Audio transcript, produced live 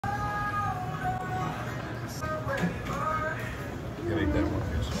querer ter uma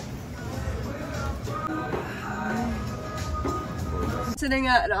vez. Sitting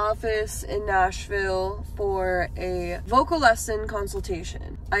at an office in Nashville for a vocal lesson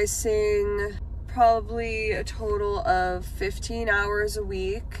consultation. I sing probably a total of 15 hours a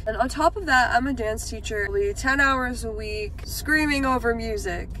week. And on top of that, I'm a dance teacher, probably 10 hours a week, screaming over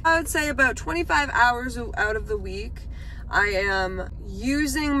music. I would say about 25 hours out of the week, I am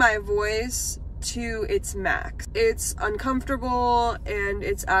using my voice to its max. It's uncomfortable and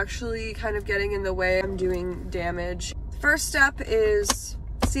it's actually kind of getting in the way. I'm doing damage. First step is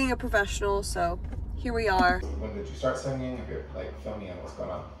seeing a professional, so here we are. When did you start singing? If you're like, fill me in, what's going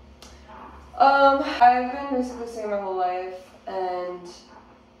on? I've been basically singing my whole life, and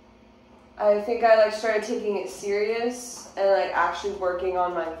I think I like started taking it serious and like actually working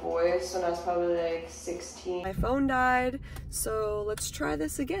on my voice when I was probably like 16. My phone died, so let's try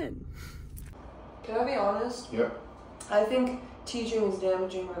this again. Can I be honest? Yep. I think teaching is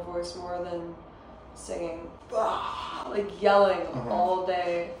damaging my voice more than singing. Like yelling all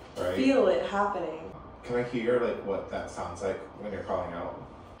day. Right. Feel it happening. Can I hear like what that sounds like when you're calling out?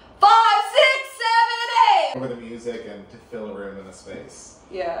 5, 6, 7, 8! Over the music and to fill a room and a space.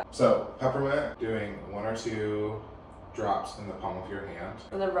 Yeah. So, peppermint, doing 1 or 2 drops in the palm of your hand.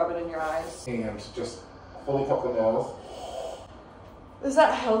 And then rub it in your eyes. And just fully cup the nose. Is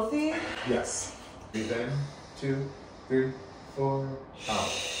that healthy? Yes. Breathe in. 2, 3, 4. Out.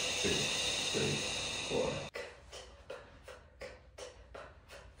 2, 3, 4.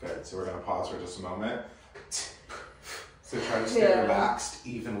 Good. So we're going to pause for just a moment. So try to stay relaxed,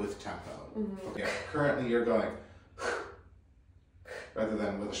 even with tempo. Yeah. Currently, you're going rather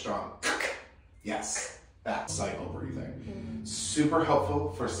than with a strong. Yes. That cycle breathing. Super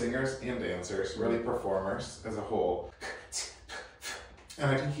helpful for singers and dancers, really performers as a whole. And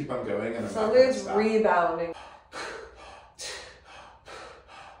I can keep on going. And sounds like it's rebounding.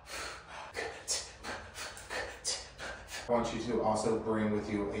 I want you to also bring with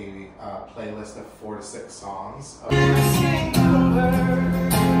you a playlist of 4 to 6 songs.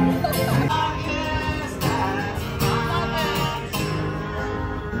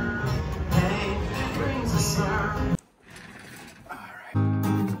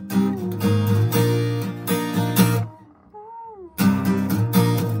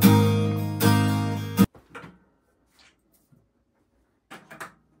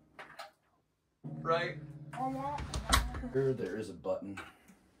 Right? Here, there is a button.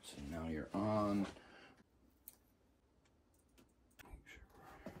 So now you're on.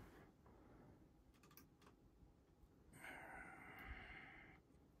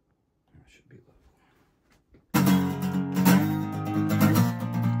 That should be level.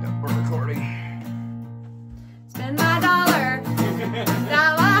 Yep, we're recording. Spend my dollar.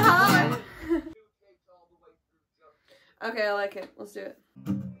 Now I holler. Okay, I like it. Let's do it.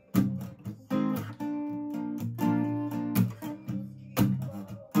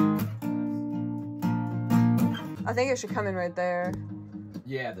 I think it should come in right there.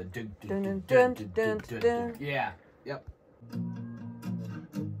 Yeah, the yeah, yep.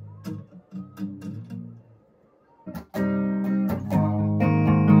 That's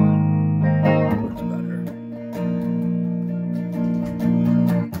better.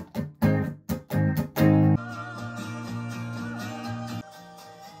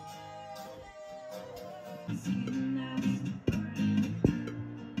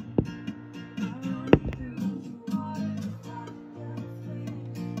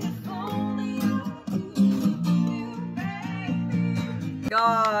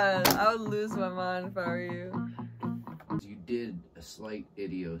 God, I would lose my mind if I were you. You did a slight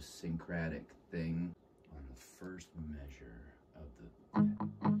idiosyncratic thing on the first measure of the...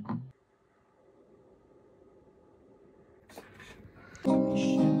 Holy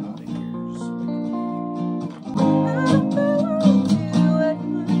shit out of here,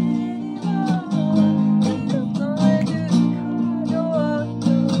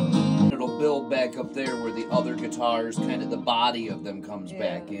 so it'll build back up there where the other guitars, kind of the body of them comes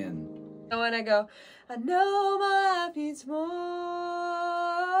back in. And when I go, I know my life needs more.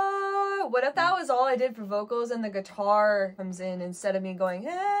 What if that was all I did for vocals and the guitar comes in instead of me going,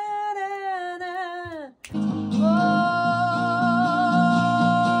 ah, na, na.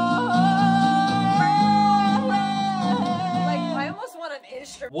 Like, I almost want an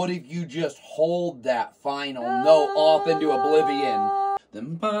instrument. What if you just hold that final note off into oblivion?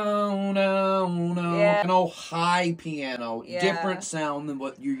 Then no high piano, different sound than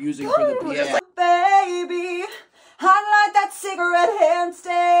what you're using for the piano. Baby, I like that cigarette hand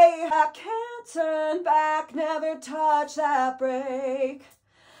stay. I can't turn back, never touch that brake.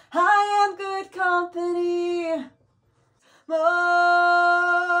 I am good company. Oh.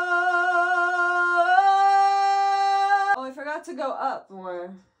 to go up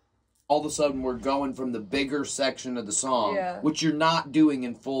more. All of a sudden, we're going from the bigger section of the song, Yeah. which you're not doing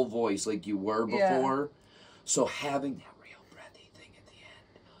in full voice like you were before. Yeah. So having that real breathy thing at the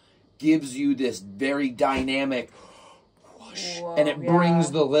end gives you this very dynamic whoosh, Whoa, and it yeah.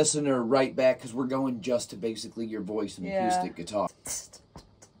 brings the listener right back because we're going just to basically your voice and Yeah. acoustic guitar.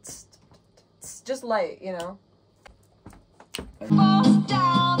 Just light, you know? Falls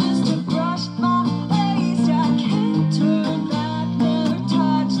down just to brush my face. I can't turn back, never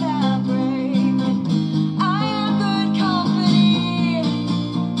touch that brake. I am good company.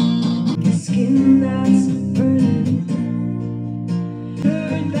 The skin that's burning.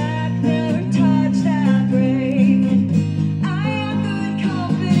 Turn back, never touch that brake. I am good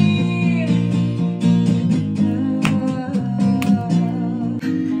company.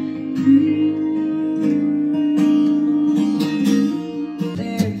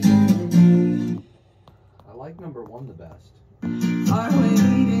 I like number one the best. Are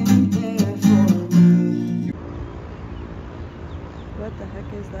waiting there for me. What the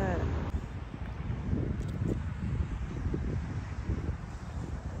heck is that?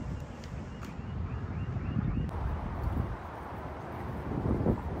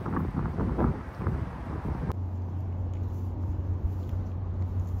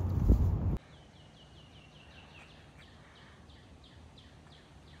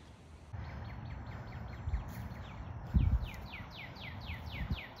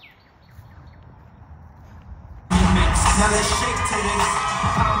 Now let's shake to this.